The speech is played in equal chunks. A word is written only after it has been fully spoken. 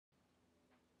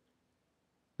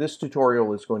This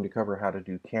tutorial is going to cover how to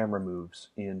do camera moves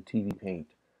in TVPaint.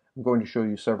 I'm going to show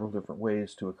you several different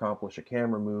ways to accomplish a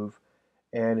camera move,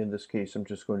 and in this case I'm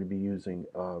just going to be using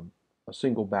a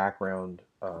single background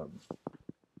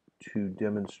to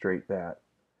demonstrate that.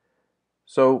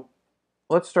 So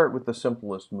let's start with the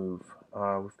simplest move.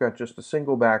 We've got just a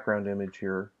single background image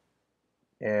here,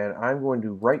 and I'm going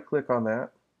to right click on that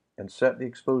and set the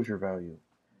exposure value,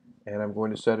 and I'm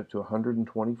going to set it to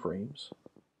 120 frames,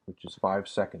 which is 5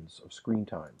 seconds of screen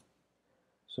time.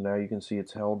 So now you can see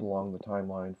it's held along the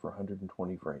timeline for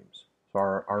 120 frames. So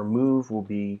our move will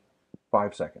be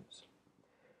 5 seconds.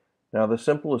 Now the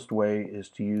simplest way is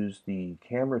to use the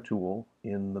camera tool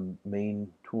in the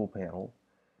main tool panel,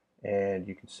 and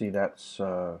you can see that's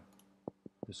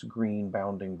this green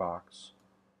bounding box.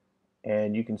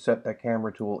 And you can set that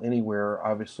camera tool anywhere,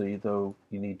 obviously, though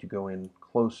you need to go in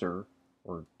closer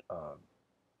or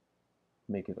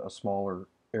make it a smaller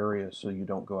area so you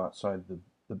don't go outside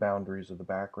the boundaries of the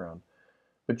background.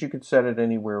 But you could set it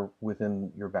anywhere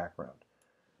within your background.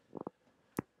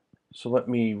 So let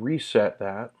me reset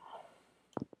that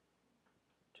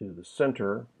to the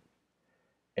center,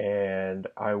 and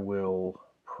I will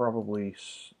probably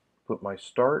put my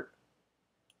start,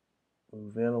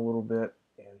 move in a little bit,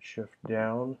 and shift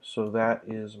down. So that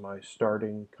is my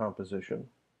starting composition.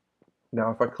 Now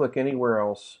if I click anywhere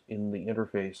else in the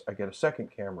interface, I get a second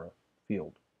camera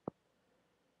field.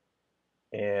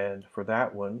 And for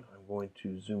that one, I'm going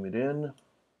to zoom it in.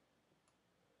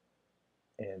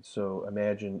 And so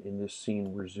imagine in this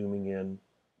scene we're zooming in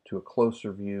to a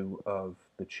closer view of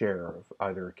the chair, of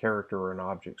either a character or an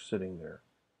object sitting there.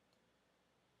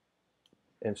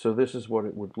 And so this is what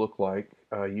it would look like.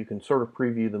 You can sort of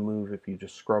preview the move if you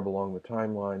just scrub along the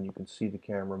timeline. You can see the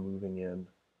camera moving in.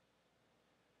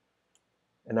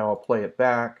 And now I'll play it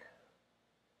back,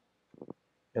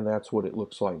 and that's what it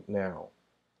looks like now.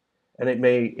 And it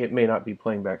may not be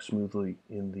playing back smoothly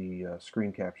in the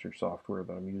screen capture software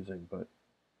that I'm using, but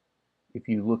if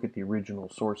you look at the original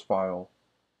source file,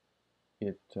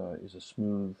 it is a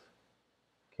smooth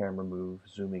camera move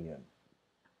zooming in.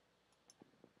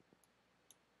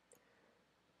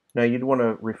 Now you'd want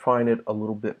to refine it a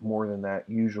little bit more than that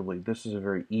usually. This is a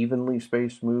very evenly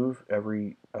spaced move.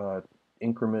 Every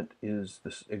increment is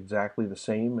exactly the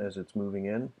same as it's moving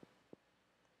in.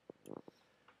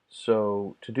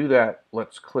 So to do that,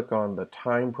 let's click on the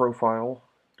time profile,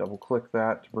 double click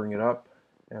that to bring it up,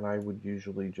 and I would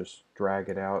usually just drag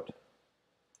it out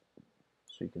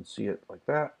so you can see it like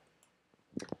that.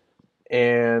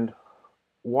 And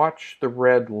watch the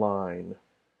red line.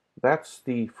 That's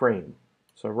the frame.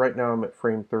 So right now I'm at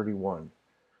frame 31.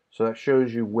 So that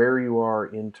shows you where you are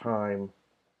in time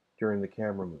during the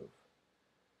camera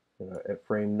move. At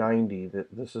frame 90,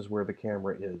 this is where the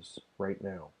camera is right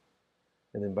now.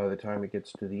 And then by the time it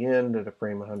gets to the end at a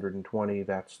frame 120,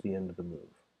 that's the end of the move.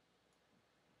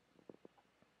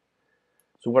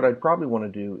 So what I'd probably want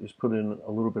to do is put in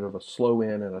a little bit of a slow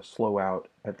in and a slow out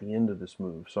at the end of this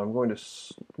move. So I'm going to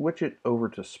switch it over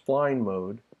to spline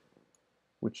mode,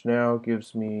 which now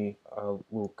gives me a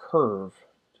little curve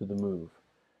to the move.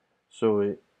 So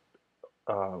it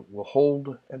will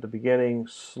hold at the beginning,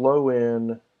 slow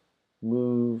in,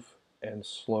 move, and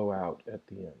slow out at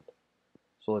the end.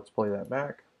 So let's play that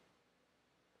back.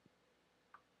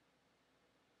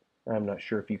 I'm not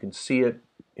sure if you can see it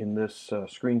in this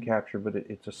screen capture, but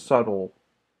it's a subtle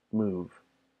move.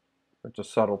 It's a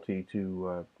subtlety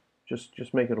to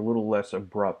just make it a little less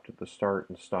abrupt at the start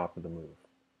and stop of the move.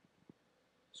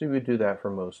 So you would do that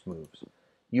for most moves.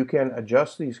 You can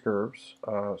adjust these curves,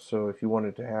 so if you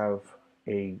wanted to have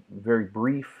a very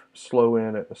brief slow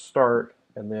in at the start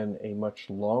and then a much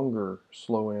longer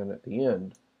slow in at the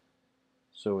end,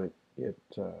 so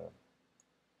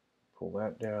pull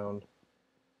that down,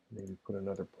 maybe put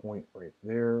another point right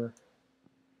there.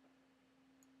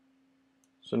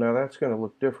 So now that's going to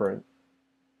look different.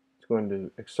 It's going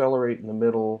to accelerate in the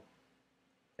middle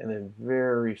and then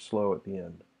very slow at the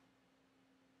end.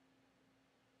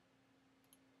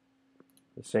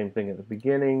 The same thing at the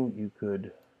beginning. You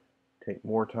could take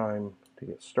more time to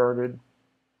get started,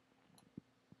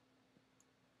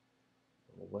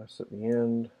 a little less at the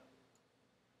end.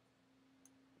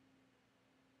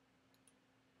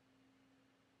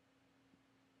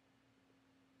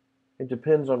 It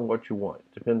depends on what you want.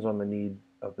 It depends on the need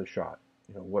of the shot.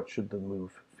 What should the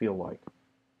move feel like?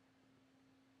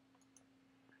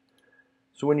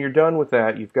 So when you're done with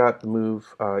that, you've got the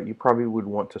move. You probably would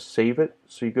want to save it.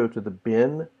 So you go to the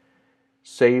bin,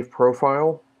 save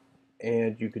profile,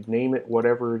 and you could name it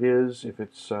whatever it is. If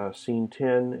it's scene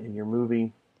 10 in your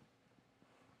movie,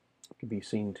 it could be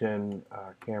scene 10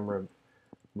 camera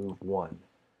move 1.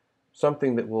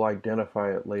 something that will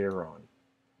identify it later on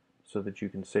so that you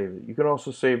can save it. You can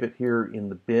also save it here in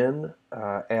the bin,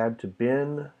 add to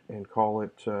bin, and call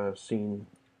it scene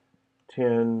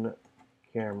 10,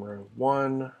 camera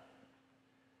 1.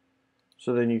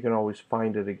 So then you can always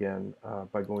find it again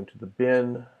by going to the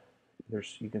bin.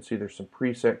 You can see there's some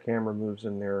preset camera moves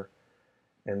in there,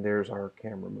 and there's our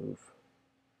camera move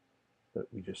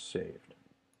that we just saved.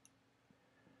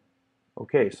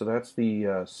 Okay, so that's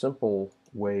the simple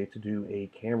way to do a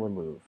camera move.